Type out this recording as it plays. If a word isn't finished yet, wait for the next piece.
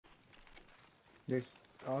There's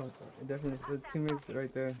oh, definitely the teammates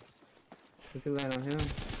right there. We can land on him.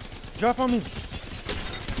 Drop on me.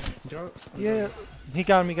 Drop. Yeah. He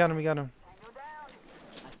got him, he got him, he got him.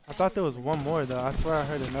 I thought there was one more though. I swear I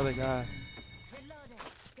heard another guy.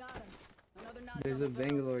 There's a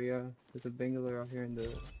Bangalore, yeah. There's a Bangalore out here in the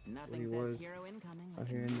where he was. Out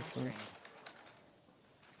here in the front.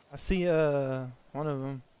 I see one of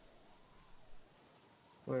them.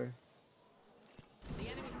 Where?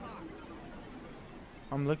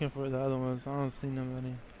 I'm looking for the other ones. I don't see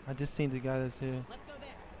nobody. I just seen the guy that's here.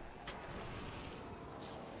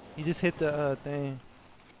 He just hit the thing.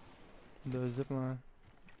 The zip line.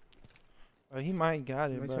 He might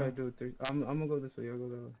got it, Let's bro. try to do it three. I'm gonna go this way. I'll go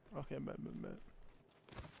that way. Okay, bet.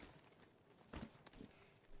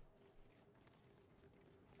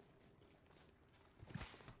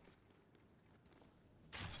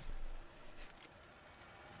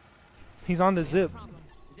 He's on the zip.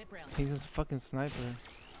 He's a fucking sniper.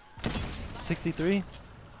 63?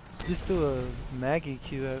 Just threw a Maggie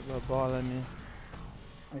Q at a ball at me.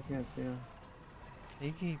 I can't see him.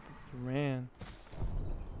 He ran.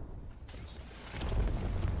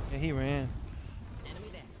 Yeah, he ran.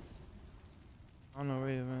 I don't know where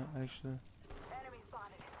he went, actually.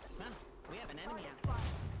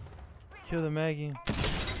 Kill the Maggie.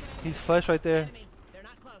 He's flush right there.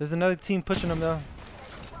 There's another team pushing him though.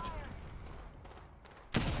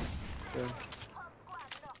 Yeah.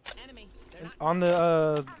 On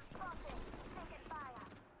the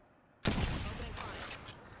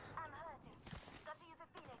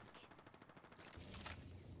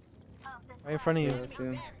right in front of you. Yeah, I see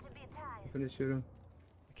him. I'm gonna shoot him.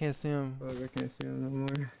 I can't see him. Oh, I can't see him no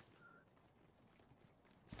more.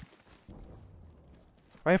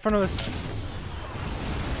 Right in front of us.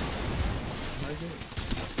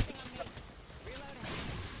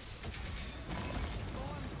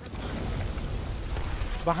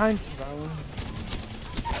 Behind.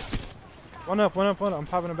 One up. I'm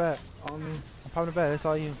popping it back. On me. I'm popping it back. That's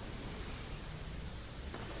all you.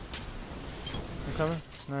 You coming?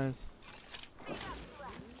 Nice.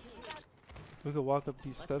 We could walk up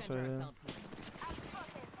these steps right here.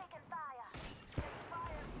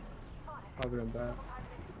 Popping him back.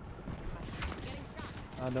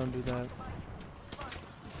 I don't do that.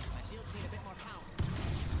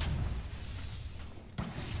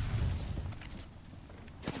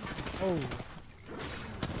 Oh.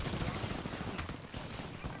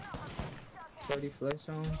 30 flesh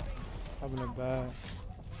on. Popping it back.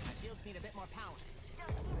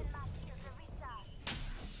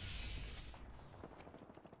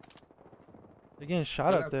 They're getting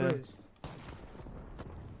shot up there. Pushed.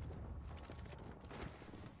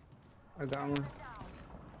 I got one.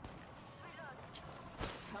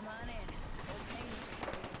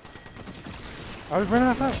 I was running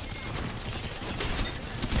outside.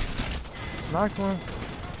 Knocked one.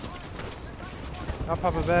 I'll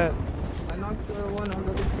pop it back. I knocked one on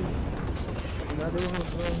the other team. Another one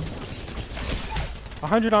as well.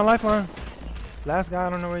 100 on lifeline. Last guy, I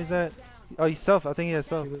don't know where he's at. Oh, he's self. I think he has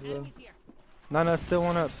self. He was low. No, still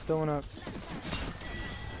one up. Still one up.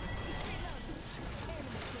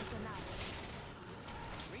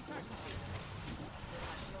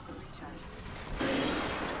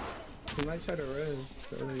 He might try to res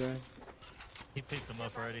the other guy. He picked him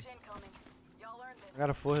up already. I got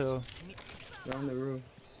a full heal. They're on the roof.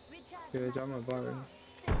 Yeah, drop my bar.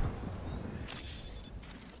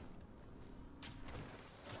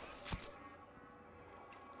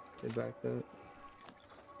 They backed up.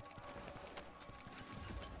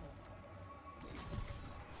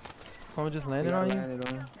 Someone just landed on you? Landed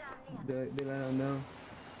on. They landed on them.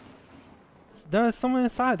 There's someone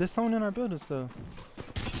inside. There's someone in our building still.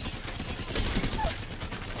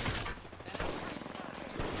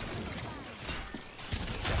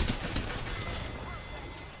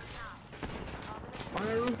 On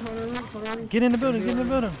the roof, on the roof, on the roof. Get in the building, get in the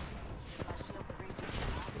building.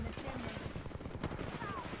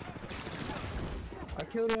 I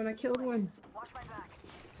killed one.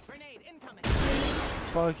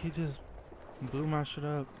 Fuck, he just blew my shit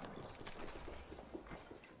up.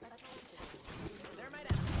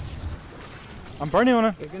 I'm burning on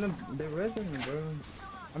him. They're resing me, bro.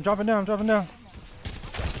 I'm dropping down, I'm dropping down.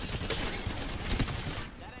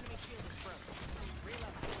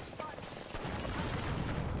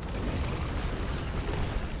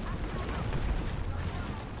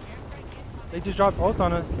 They just dropped ult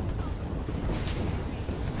on us.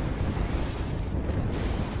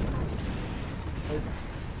 Nice.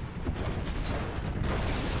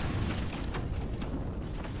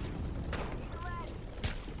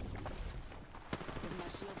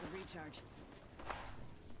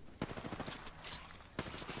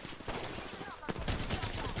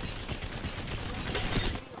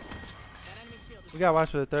 gotta watch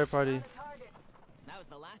for the third party. That was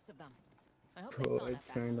the last of them. I hope they Oh, saw it's that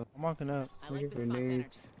back. turned up. I'm walking up. I like Looking this for spot's nades.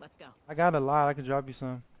 energy. Let's go. I got a lot. I can drop you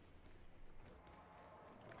some.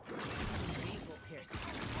 These will pierce.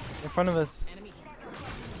 In front of us. Enemy here.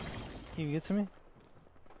 Can you get to me?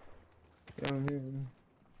 Yeah, I'm here.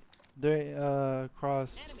 They're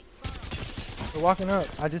cross. Enemy far. They're walking up.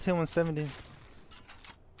 I just hit 170.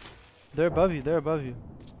 They're above you. They're above you.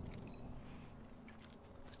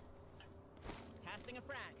 Casting a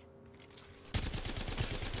frag.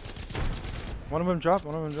 One of them dropped.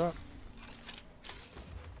 One of them dropped.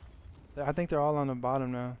 I think they're all on the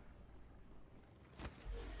bottom now.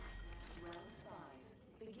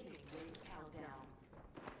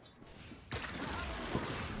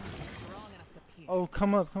 Strong enough to pierce. Oh,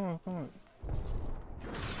 come up, come up, come up.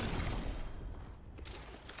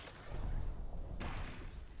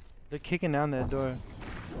 They're kicking down that door.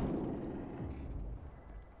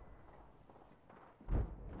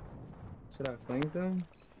 Should I flank them?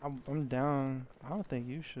 I'm down. I don't think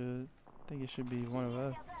you should. I think it should be one of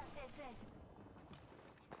us.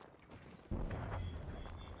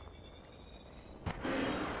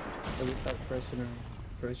 Or just start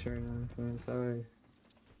pressuring them from inside.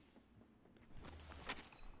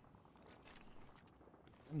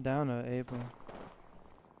 I'm down to April.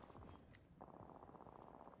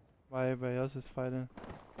 While everybody else is fighting.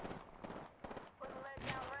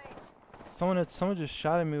 Someone just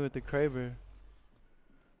shot at me with the Kraber.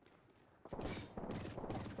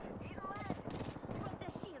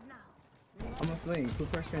 I'm gonna flank.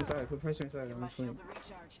 Put pressure inside. Put pressure inside. Give I'm my gonna flank. shields a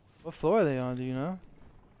recharge. What floor are they on? Do you know?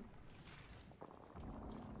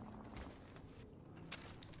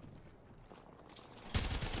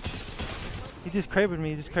 He just Krabered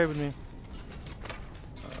me. He just Krabered me.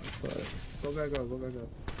 Fuck. Go back up. Go back up.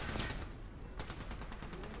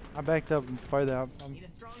 I backed up farther. I'm Need a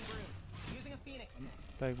strong brew. Using a phoenix.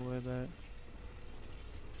 back way back.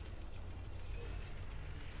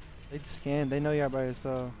 They scanned. They know you're by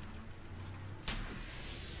yourself.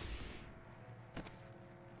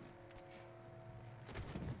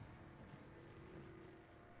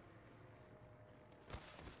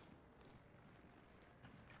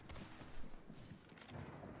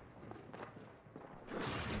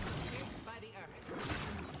 Pierced by the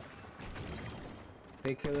earth.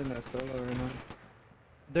 They killing that solo right now.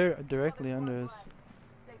 They're directly under us.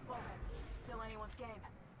 Stay focused. Still anyone's game.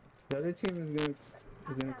 The other team is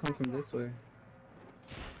gonna come from this way.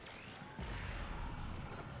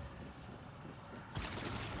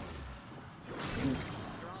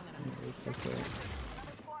 Strong enough. That's right.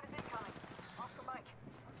 Another squad is incoming. Oscar Mike.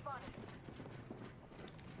 Spotted.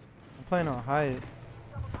 I'm playing on height.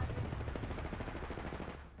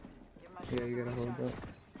 Give my Yeah, shields you a gotta hold recharge. up.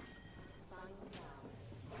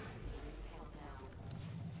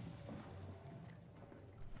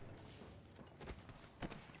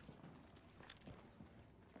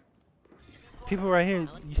 People right here.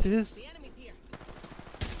 You see this? The enemy's here.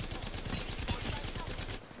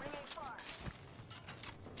 Ring ain't far.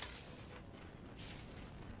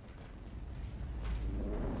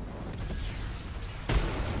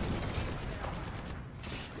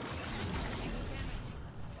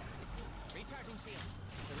 Recharging shields.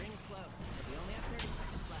 The ring's close, but we only have 30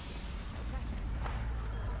 seconds left. No pressure.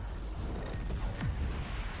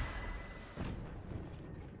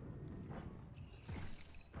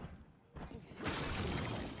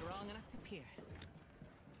 Strong enough to pierce.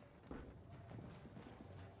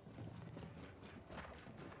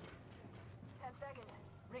 Seconds.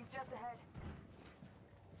 Ring's just ahead.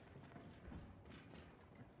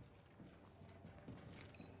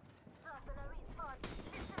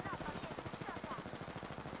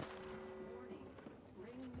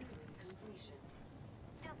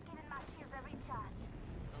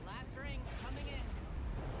 The last ring's coming in.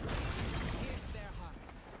 Pierce their hearts.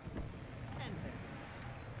 And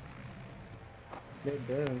their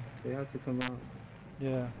They're dead. They have to come out.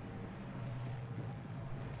 Yeah.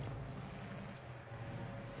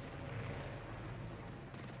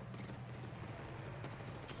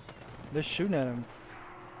 They're shooting at him.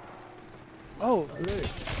 Oh, Look.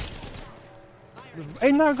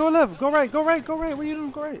 hey, no, go left, go right, go right, go right. What are you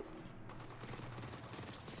doing? Go right.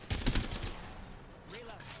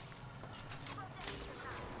 reload.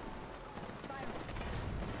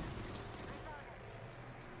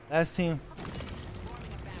 Last team.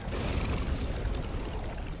 Forming a barrier.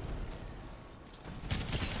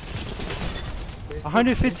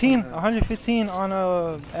 115, 115 on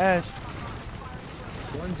Ash.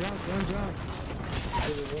 One jump.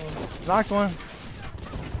 To the wall. Knocked one.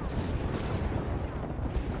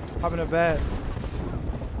 Popping a bat.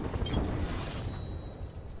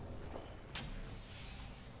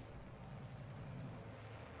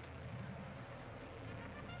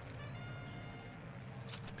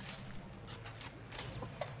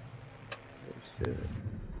 shit.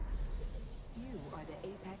 You are the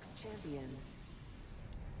Apex champions.